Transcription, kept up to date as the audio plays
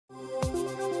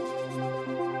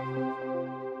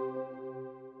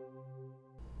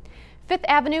Fifth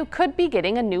Avenue could be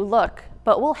getting a new look,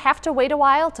 but we'll have to wait a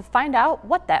while to find out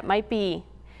what that might be.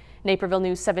 Naperville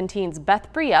News 17's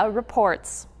Beth Bria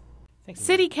reports.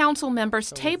 City Council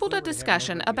members tabled a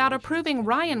discussion about approving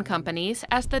Ryan Companies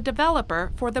as the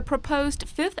developer for the proposed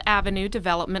Fifth Avenue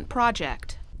development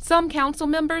project. Some council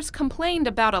members complained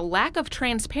about a lack of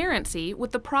transparency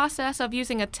with the process of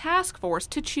using a task force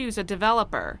to choose a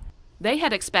developer. They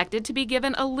had expected to be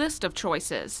given a list of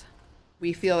choices.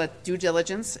 We feel that due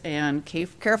diligence and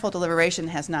careful deliberation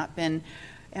has been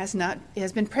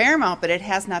paramount, but it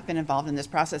has not been involved in this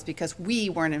process because we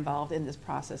weren't involved in this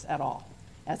process at all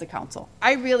as a council.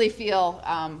 I really feel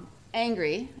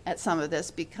angry at some of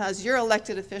this because your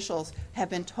elected officials have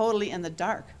been totally in the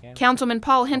dark. Councilman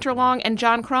Paul Hinterlong and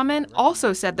John Krummen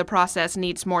also said the process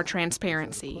needs more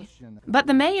transparency. But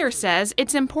the mayor says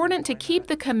it's important to keep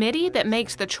the committee that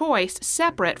makes the choice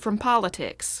separate from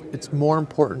politics. It's more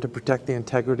important to protect the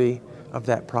integrity of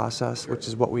that process, which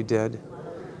is what we did,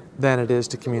 than it is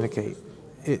to communicate.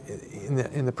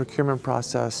 In the procurement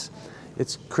process,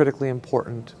 it's critically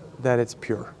important that it's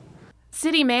pure.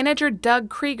 City Manager Doug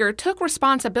Krieger took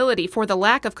responsibility for the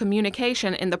lack of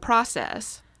communication in the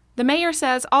process. The mayor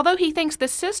says although he thinks the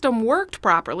system worked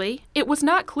properly, it was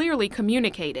not clearly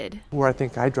communicated. Where I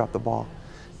think I dropped the ball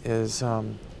is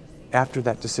after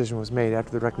that decision was made,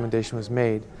 after the recommendation was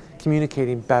made,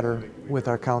 communicating better with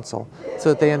our council so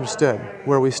that they understood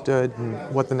where we stood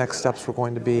and what the next steps were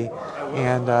going to be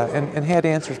and had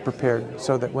answers prepared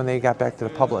so that when they got back to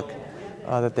the public,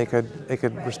 that they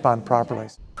could respond properly.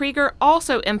 Krieger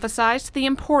also emphasized the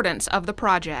importance of the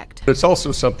project. It's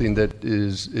also something that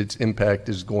its impact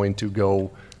is going to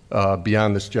go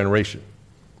beyond this generation.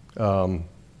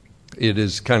 It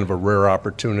is kind of a rare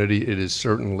opportunity. It is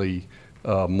certainly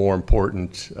more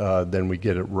important than we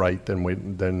get it right,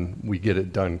 than we get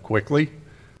it done quickly.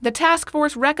 The task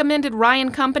force recommended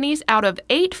Ryan Companies out of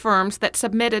 8 firms that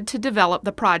submitted to develop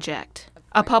the project.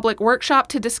 A public workshop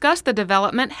to discuss the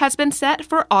development has been set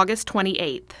for August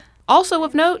 28th. Also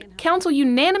of note, Council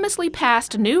unanimously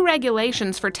passed new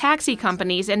regulations for taxi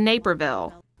companies in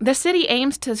Naperville. The city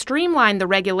aims to streamline the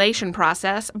regulation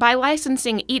process by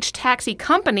licensing each taxi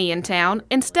company in town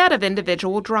instead of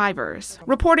individual drivers.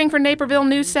 Reporting for Naperville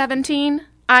News 17,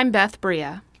 I'm Beth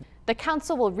Bria. The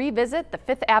council will revisit the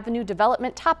Fifth Avenue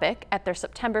development topic at their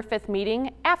September 5th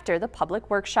meeting after the public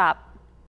workshop.